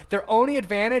cars. Like, their only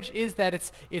advantage is that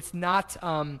it's not,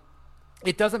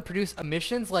 it doesn't produce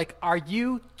emissions. Like, are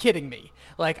you kidding me?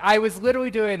 Like, I was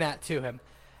literally doing that to him.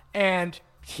 And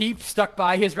he stuck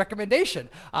by his recommendation,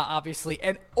 obviously.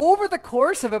 And over the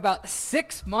course of about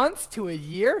 6 months to a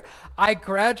year, I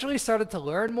gradually started to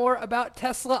learn more about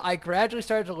Tesla. I gradually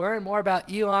started to learn more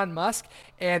about Elon Musk.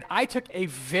 And I took a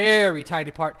very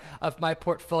tiny part of my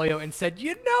portfolio and said,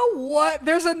 you know what?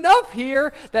 There's enough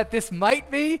here that this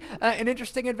might be an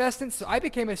interesting investment. So I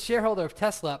became a shareholder of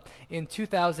Tesla in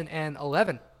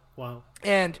 2011. Wow.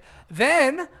 And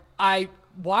then I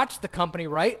watched the company,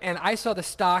 right? And I saw the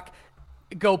stock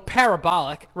go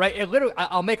parabolic, right? It literally,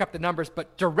 I'll make up the numbers,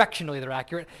 but directionally they're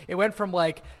accurate. It went from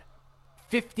like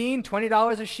 $15,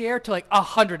 $20 a share to like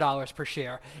 $100 per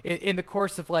share in the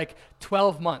course of like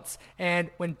 12 months. And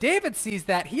when David sees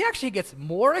that, he actually gets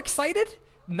more excited,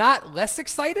 not less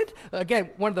excited.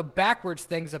 Again, one of the backwards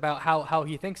things about how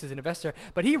he thinks as an investor,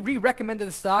 but he re-recommended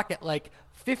the stock at like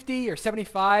 50 or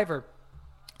 75 or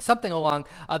something along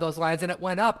those lines, and it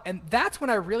went up. And that's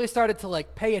when I really started to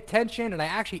like pay attention, and I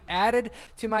actually added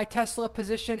to my Tesla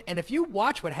position. And if you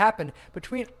watch what happened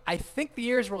between, I think the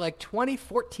years were like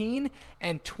 2014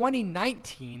 and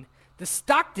 2019, the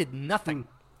stock did nothing.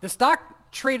 The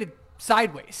stock traded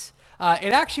sideways.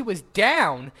 It actually was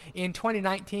down in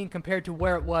 2019 compared to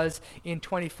where it was in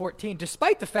 2014,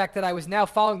 despite the fact that I was now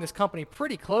following this company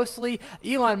pretty closely.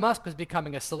 Elon Musk was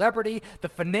becoming a celebrity. The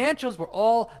financials were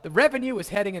the revenue was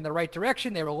heading in the right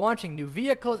direction. They were launching new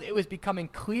vehicles. It was becoming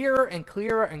clearer and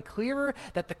clearer and clearer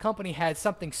that the company had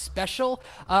something special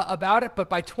about it. But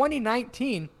by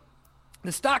 2019,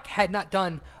 the stock had not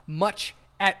done much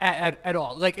at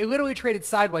all. Like, it literally traded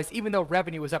sideways, even though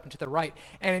revenue was up and to the right.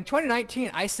 And in 2019,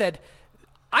 I said,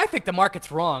 I think the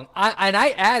market's wrong. And I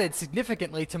added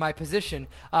significantly to my position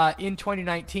in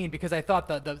 2019 because I thought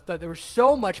that there was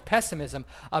so much pessimism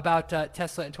about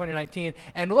Tesla in 2019.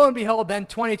 And lo and behold, then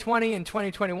 2020 and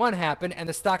 2021 happened, and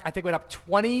the stock, I think, went up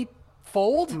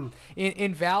 20-fold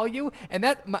in value. And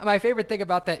that my favorite thing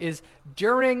about that is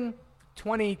during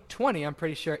 2020, I'm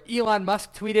pretty sure, Elon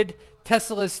Musk tweeted,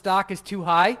 Tesla's stock is too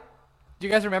high. Do you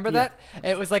guys remember that?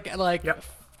 It was like Yep.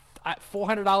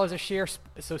 $400 a share,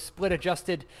 so split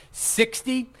adjusted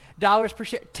 $60 per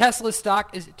share. Tesla's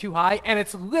stock is too high, and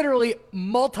it's literally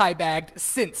multi-bagged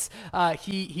since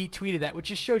he tweeted that, which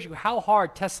just shows you how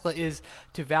hard Tesla is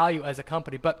to value as a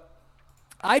company. But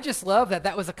I just love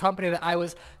that was a company that I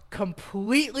was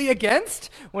completely against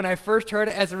when I first heard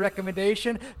it as a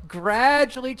recommendation,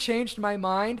 gradually changed my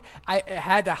mind. I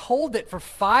had to hold it for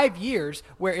 5 years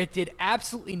where it did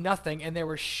absolutely nothing, and there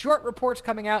were short reports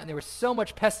coming out, and there was so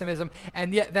much pessimism,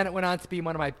 and yet then it went on to be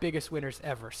one of my biggest winners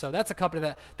ever. So that's a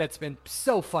company that's been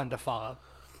so fun to follow.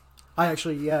 I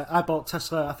bought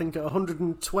Tesla, I think, at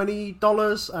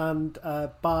 $120 and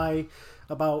by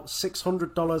about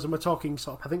 $600, and we're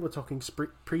talking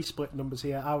pre-split numbers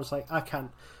here. I was like, I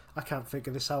can't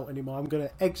figure this out anymore. I'm going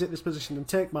to exit this position and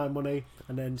take my money.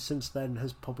 And then since then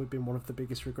has probably been one of the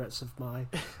biggest regrets of my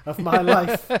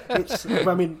life. It's,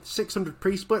 I mean, 600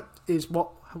 pre-split is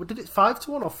what did it 5-1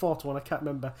 or 4-1? I can't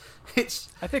remember.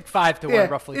 I think 5-1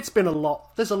 roughly. It's been a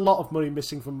lot. There's a lot of money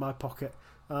missing from my pocket.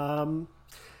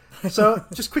 So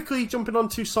just quickly jumping on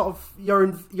to sort of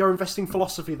your investing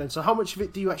philosophy then. So how much of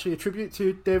it do you actually attribute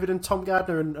to David and Tom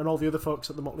Gardner and all the other folks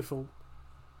at the Motley Fool?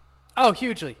 Oh,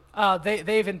 hugely.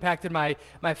 They've impacted my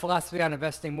philosophy on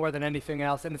investing more than anything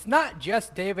else. And it's not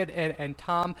just David and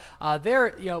Tom.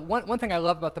 One thing I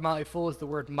love about the Motley Fool is the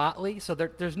word motley. So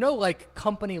there's no like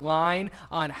company line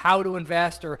on how to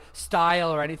invest or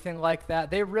style or anything like that.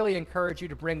 They really encourage you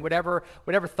to bring whatever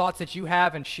thoughts that you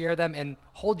have and share them and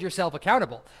hold yourself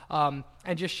accountable and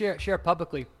just share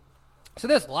publicly. So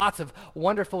there's lots of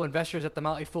wonderful investors at the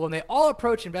Motley Fool, and they all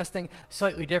approach investing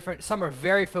slightly different. Some are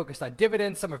very focused on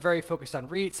dividends, some are very focused on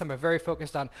REITs, some are very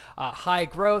focused on high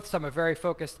growth, some are very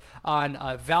focused on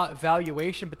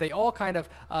valuation, but they all kind of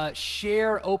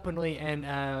share openly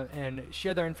and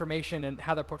share their information and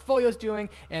how their portfolio is doing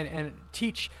and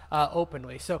teach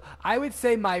openly. So I would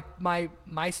say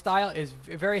my style is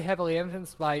very heavily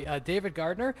influenced by David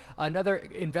Gardner, another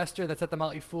investor that's at the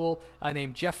Motley Fool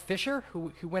named Jeff Fisher,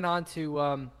 who went on to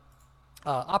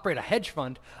operate a hedge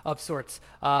fund of sorts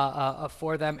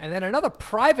for them. And then another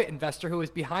private investor who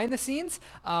was behind the scenes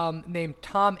named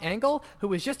Tom Engel, who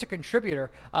was just a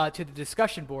contributor to the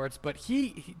discussion boards. But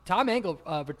Tom Engel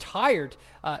retired,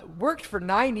 worked for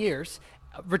 9 years,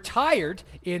 retired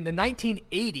in the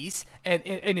 1980s and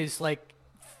in his like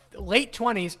late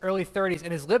 20s, early 30s,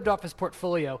 and has lived off his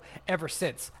portfolio ever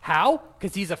since. How?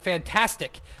 Because he's a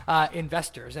fantastic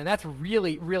investor, and that's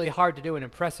really, really hard to do and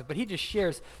impressive. But he just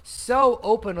shares so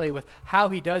openly with how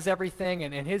he does everything,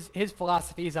 and his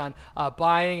philosophies on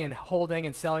buying and holding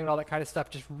and selling and all that kind of stuff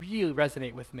just really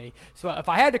resonate with me. So if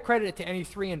I had to credit it to any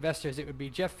three investors, it would be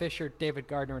Jeff Fisher, David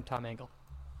Gardner, and Tom Engel.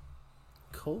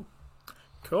 Cool.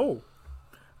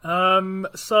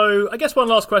 So I guess one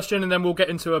last question, and then we'll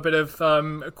get into a bit of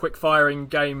a quick firing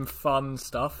game fun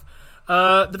stuff.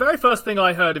 The very first thing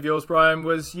I heard of yours, Brian,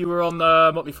 was you were on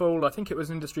the Motley Fool, I think it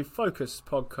was Industry Focus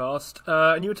podcast,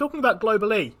 and you were talking about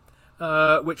Global E,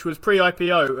 which was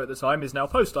pre-IPO at the time, is now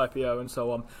post-IPO and so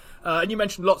on. And you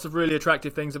mentioned lots of really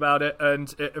attractive things about it,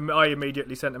 and I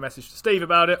immediately sent a message to Steve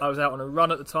about it. I was out on a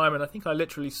run at the time, and I think I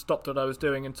literally stopped what I was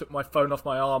doing and took my phone off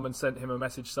my arm and sent him a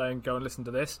message saying, go and listen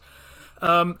to this.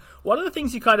 One of the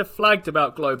things you kind of flagged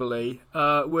about Global-e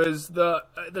was that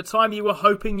at the time you were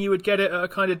hoping you would get it at a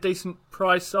kind of decent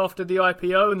price after the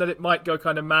IPO, and that it might go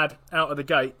kind of mad out of the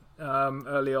gate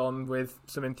early on with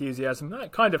some enthusiasm.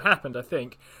 That kind of happened, I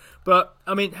think. But,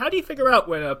 I mean, how do you figure out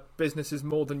when a business is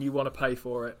more than you want to pay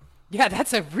for it? Yeah,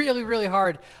 that's a really, really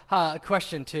hard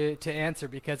question to answer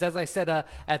because, as I said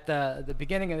at the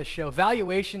beginning of the show,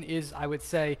 valuation is, I would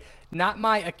say, not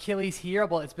my Achilles heel.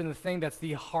 Well, it's been the thing that's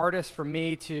the hardest for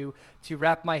me to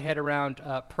wrap my head around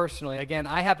personally. Again,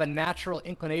 I have a natural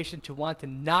inclination to want to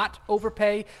not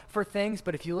overpay for things,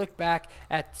 but if you look back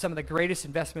at some of the greatest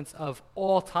investments of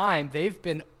all time, they've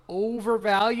been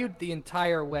overvalued the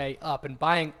entire way up, and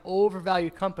buying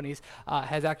overvalued companies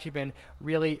has actually been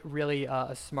really, really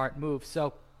a smart move.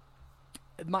 So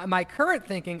my current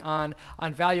thinking on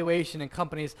valuation in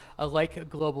companies like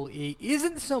Global-e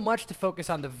isn't so much to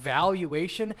focus on the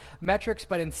valuation metrics,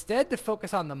 but instead to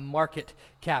focus on the market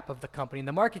cap of the company. And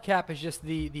the market cap is just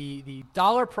the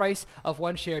dollar price of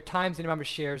one share times the number of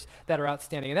shares that are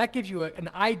outstanding. And that gives you an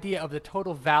idea of the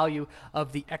total value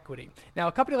of the equity. Now,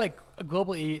 a company like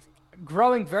Global-e,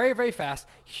 growing very, very fast,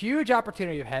 huge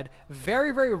opportunity ahead,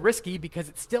 very, very risky because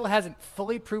it still hasn't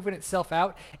fully proven itself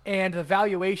out, and the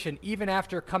valuation, even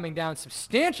after coming down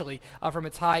substantially from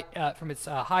its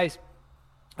highs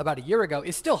about a year ago,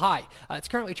 is still high. It's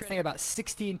currently trading at about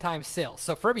 16 times sales.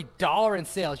 So for every dollar in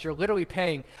sales, you're literally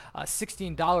paying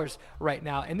 $16 right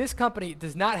now. And this company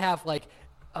does not have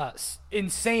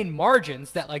insane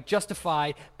margins that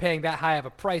justify paying that high of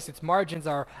a price. Its margins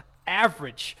are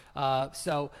average.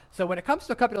 So when it comes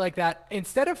to a company like that,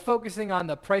 instead of focusing on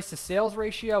the price to sales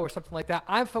ratio or something like that,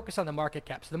 I'm focused on the market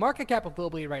cap. So the market cap of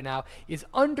Global-e right now is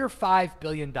under $5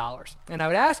 billion. And I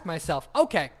would ask myself,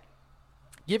 okay,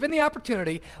 given the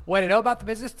opportunity, what I know about the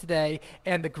business today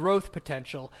and the growth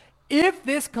potential, if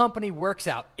this company works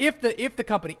out, if the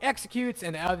company executes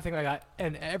and everything like that,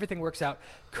 and everything works out,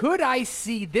 could I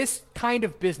see this kind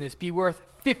of business be worth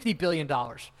 $50 billion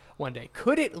one day?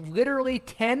 Could it literally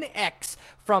 10x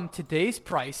from today's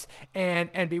price and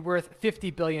be worth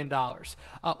 $50 billion?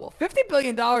 Well, $50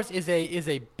 billion is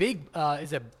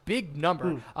a big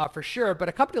number for sure. But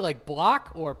a company like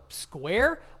Block or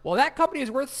Square, well, that company is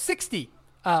worth $60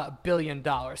 billion.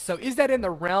 So is that in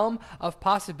the realm of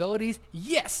possibilities?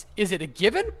 Yes. Is it a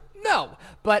given? No.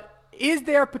 But is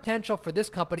there potential for this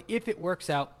company, if it works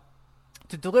out,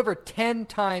 to deliver 10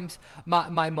 times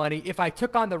my money if I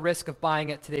took on the risk of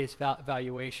buying at today's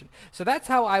valuation? So that's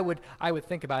how I would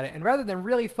think about it. And rather than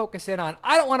really focus in on,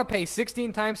 I don't want to pay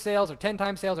 16 times sales or 10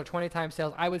 times sales or 20 times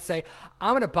sales, I would say,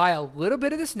 I'm going to buy a little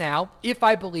bit of this now if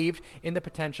I believed in the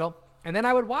potential. And then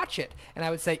I would watch it, and I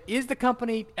would say, is the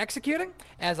company executing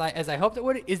as I hoped it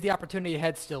would? Is the opportunity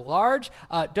ahead still large?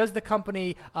 Does the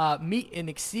company meet and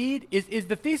exceed? Is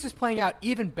the thesis playing out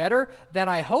even better than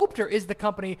I hoped, or is the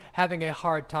company having a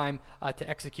hard time to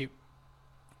execute?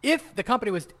 If the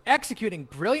company was executing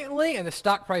brilliantly and the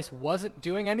stock price wasn't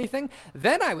doing anything,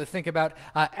 then I would think about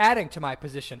adding to my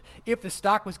position. If the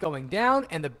stock was going down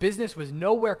and the business was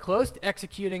nowhere close to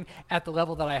executing at the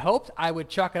level that I hoped, I would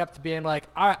chalk it up to being like,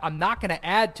 all right, I'm not going to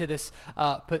add to this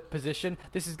position.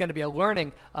 This is going to be a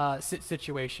learning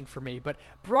situation for me. But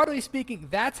broadly speaking,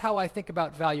 that's how I think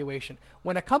about valuation.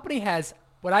 When a company has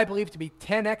what I believe to be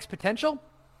 10x potential,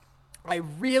 I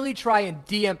really try and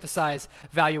de-emphasize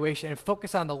valuation and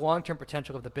focus on the long-term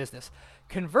potential of the business.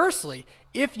 Conversely,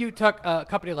 if you took a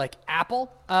company like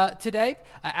Apple today,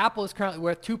 Apple is currently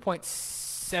worth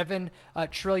 $2.7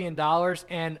 trillion.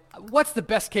 And what's the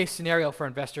best case scenario for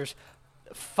investors?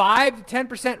 5 to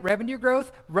 10% revenue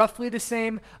growth, roughly the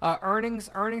same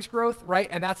earnings growth, right?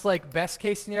 And that's like best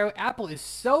case scenario. Apple is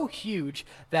so huge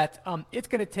that it's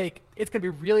going to be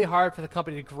really hard for the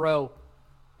company to grow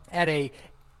at a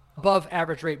above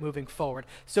average rate moving forward.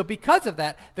 So because of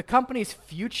that, the company's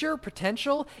future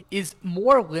potential is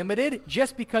more limited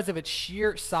just because of its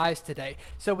sheer size today.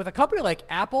 So with a company like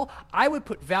Apple, I would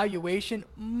put valuation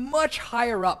much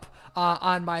higher up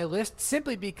on my list,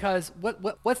 simply because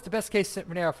what's the best case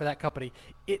scenario for that company?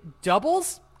 It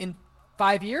doubles in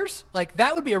 5 years. Like,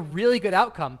 that would be a really good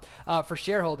outcome for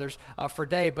shareholders for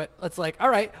day. But it's like, all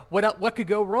right, what could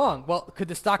go wrong? Well, could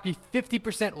the stock be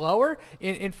 50% lower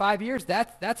in 5 years?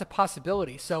 That's a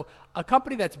possibility. So a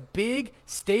company that's big,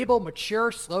 stable,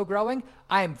 mature, slow growing,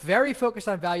 I am very focused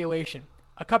on valuation.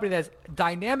 a company that's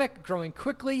dynamic, growing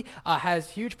quickly, has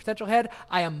huge potential ahead,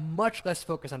 I am much less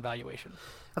focused on valuation.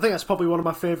 I think that's probably one of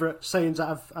my favourite sayings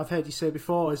that I've heard you say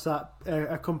before, is that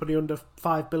a company under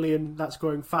 5 billion that's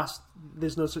growing fast,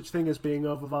 there's no such thing as being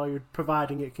overvalued,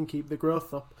 providing it can keep the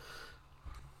growth up.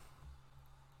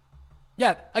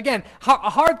 Yeah, again,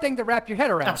 a hard thing to wrap your head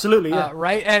around. Absolutely, yeah.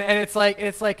 Right, and it's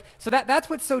like so that's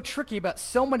what's so tricky about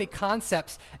so many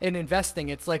concepts in investing.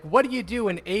 It's like, what do you do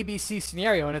in ABC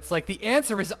scenario? And it's like the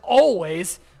answer is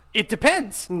always it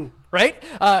depends, right?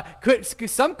 Could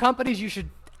some companies you should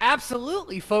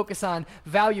absolutely focus on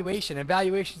valuation, and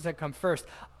valuations that come first.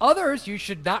 Others, you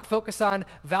should not focus on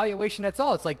valuation at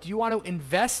all. It's like, do you want to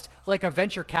invest like a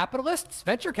venture capitalist?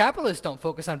 Venture capitalists don't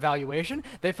focus on valuation.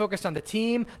 They focus on the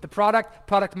team, the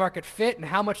product market fit, and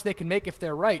how much they can make if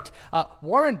they're right.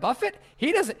 Warren Buffett,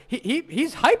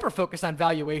 he's hyper focused on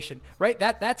valuation, right?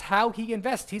 That's how he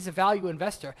invests. He's a value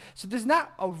investor. So there's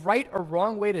not a right or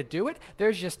wrong way to do it.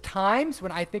 There's just times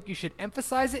when I think you should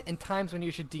emphasize it and times when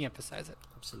you should de-emphasize it.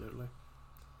 Absolutely.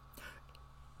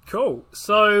 Cool.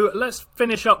 So let's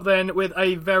finish up then with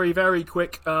a very, very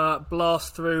quick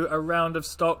blast through a round of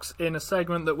stocks in a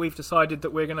segment that we've decided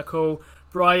that we're going to call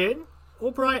Buy In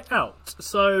or Buy Out.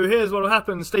 So here's what will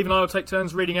happen. Steve and I will take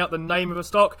turns reading out the name of a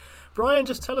stock. Brian,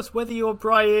 just tell us whether you're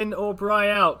Buy In or Buy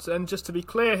Out. And just to be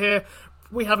clear here,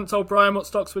 we haven't told Brian what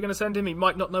stocks we're going to send him. He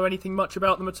might not know anything much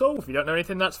about them at all. If you don't know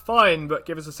anything, that's fine, but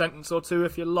give us a sentence or two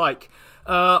if you like.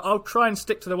 I'll try and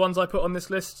stick to the ones I put on this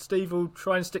list. Steve will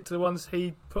try and stick to the ones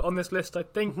he put on this list, I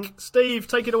think. Steve,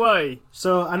 take it away.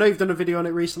 So I know you've done a video on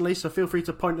it recently, so feel free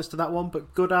to point us to that one,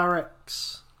 but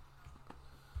GoodRx.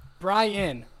 Buy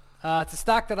In. It's a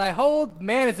stock that I hold.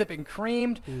 Man, has it been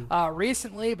creamed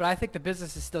recently, but I think the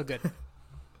business is still good.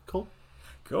 Cool.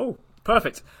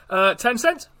 Perfect.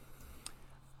 Tencent?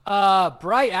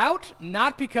 Buy Out,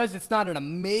 not because it's not an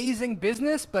amazing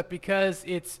business, but because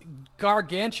it's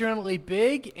gargantuanly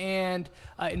big, and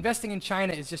investing in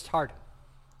China is just hard.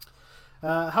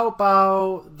 How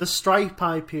about the Stripe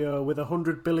IPO with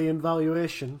 100 billion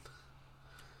valuation?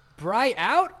 Buy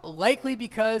Out, likely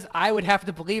because I would have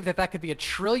to believe that could be $1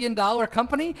 trillion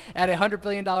company at a $100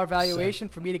 billion valuation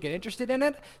for me to get interested in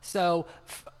it. So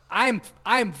I'm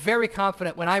very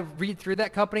confident when I read through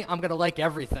that company, I'm going to like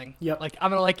everything. Yep. Like,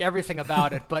 I'm going to like everything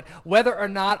about it. But whether or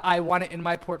not I want it in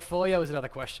my portfolio is another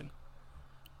question.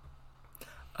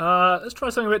 Let's try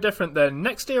something a bit different then.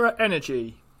 NextEra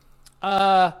Energy.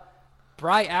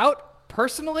 Buy Out,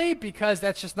 personally, because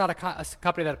that's just not a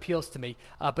company that appeals to me.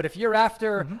 But if you're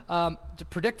after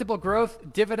predictable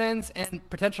growth, dividends, and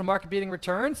potential market-beating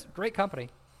returns, great company.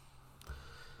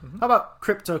 How about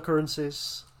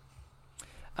cryptocurrencies?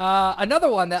 Another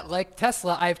one that, like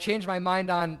Tesla, I've changed my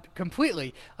mind on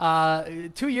completely.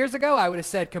 2 years ago, I would have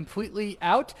said completely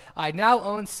out. I now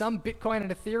own some Bitcoin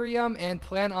and Ethereum and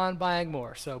plan on buying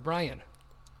more. So, Brian.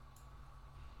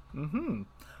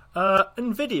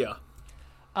 Nvidia.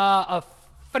 A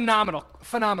phenomenal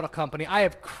company. I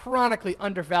have chronically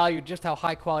undervalued just how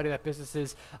high quality that business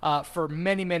is for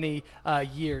many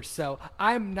years. So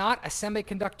I'm not a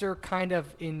semiconductor kind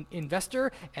of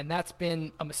investor, and that's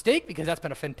been a mistake because that's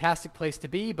been a fantastic place to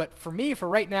be. But for me, for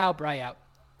right now, Buy Out.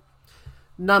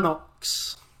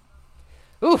 Nanox.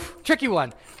 Oof, tricky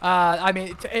one. I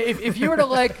mean, if you were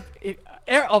to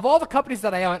of all the companies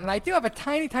that I own, and I do have a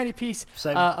tiny piece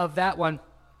of that one,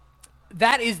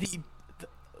 that is the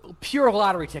pure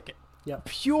lottery ticket. Yeah.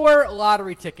 Pure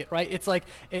lottery ticket, right? It's like,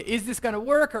 is this going to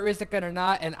work or is it going to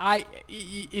not? And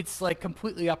it's like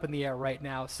completely up in the air right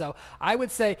now. So I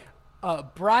would say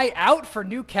Buy Out for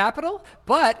new capital,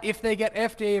 but if they get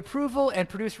FDA approval and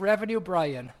produce revenue, Buy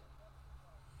In.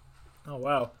 Oh,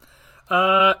 wow.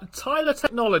 Tyler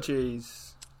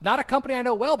Technologies. Not a company I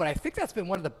know well, but I think that's been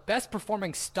one of the best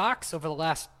performing stocks over the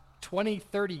last 20,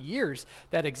 30 years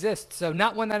that exists. So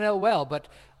not one that I know well, but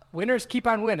winners keep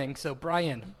on winning, so Buy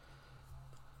In.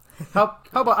 How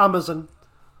about Amazon?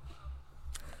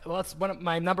 Well, it's one of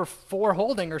my number 4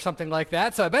 holding or something like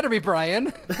that, so I better be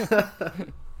Brian.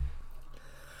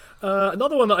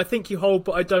 Another one that I think you hold,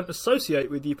 but I don't associate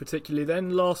with you particularly then.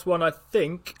 Last one, I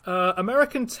think.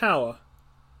 American Tower.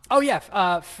 Oh,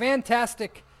 yeah.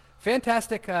 Fantastic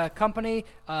company.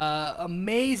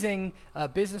 Amazing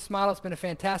business model. It's been a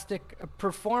fantastic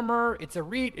performer. It's a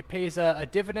REIT. It pays a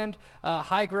dividend,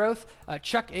 high growth.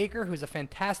 Chuck Aker, who's a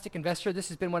fantastic investor. This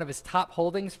has been one of his top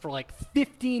holdings for like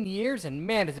 15 years, and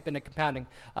man, has it been a compounding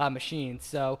machine.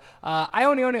 So I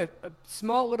only own a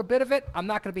small little bit of it. I'm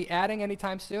not going to be adding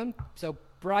anytime soon. So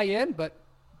Buy In, but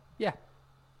yeah.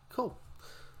 Cool.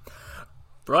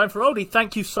 Brian Feroldi,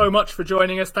 thank you so much for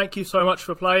joining us. Thank you so much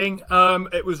for playing.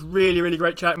 It was really, really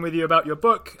great chatting with you about your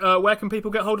book. Where can people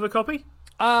get hold of a copy?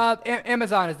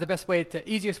 Amazon is the best way,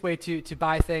 easiest way to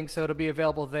buy things, so it'll be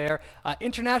available there.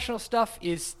 International stuff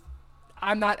is,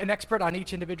 I'm not an expert on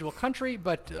each individual country,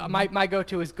 but my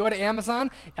go-to is go to Amazon.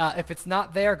 If it's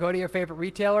not there, go to your favorite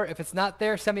retailer. If it's not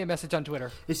there, send me a message on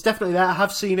Twitter. It's definitely there. I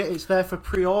have seen it. It's there for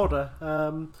pre-order.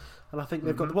 And I think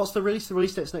they've got, what's the release? The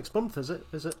release date's next month, is it?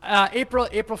 April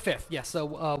 5th, yes. So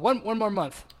one more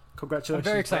month. Congratulations.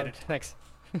 I'm very excited. Thanks.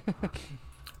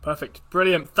 Perfect.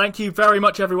 Brilliant. Thank you very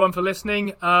much, everyone, for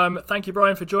listening. Thank you,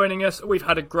 Brian, for joining us. We've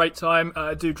had a great time.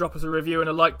 Do drop us a review and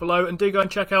a like below. And do go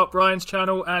and check out Brian's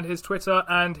channel and his Twitter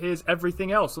and his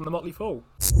everything else on the Motley Fool.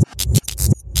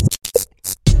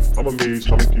 I'm amazed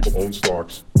how many people own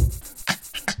stocks.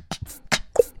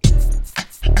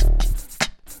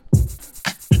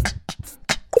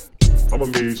 I'm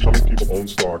amazed how many people own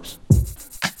stocks.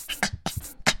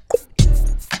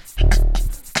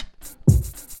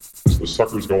 The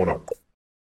sucker's going up.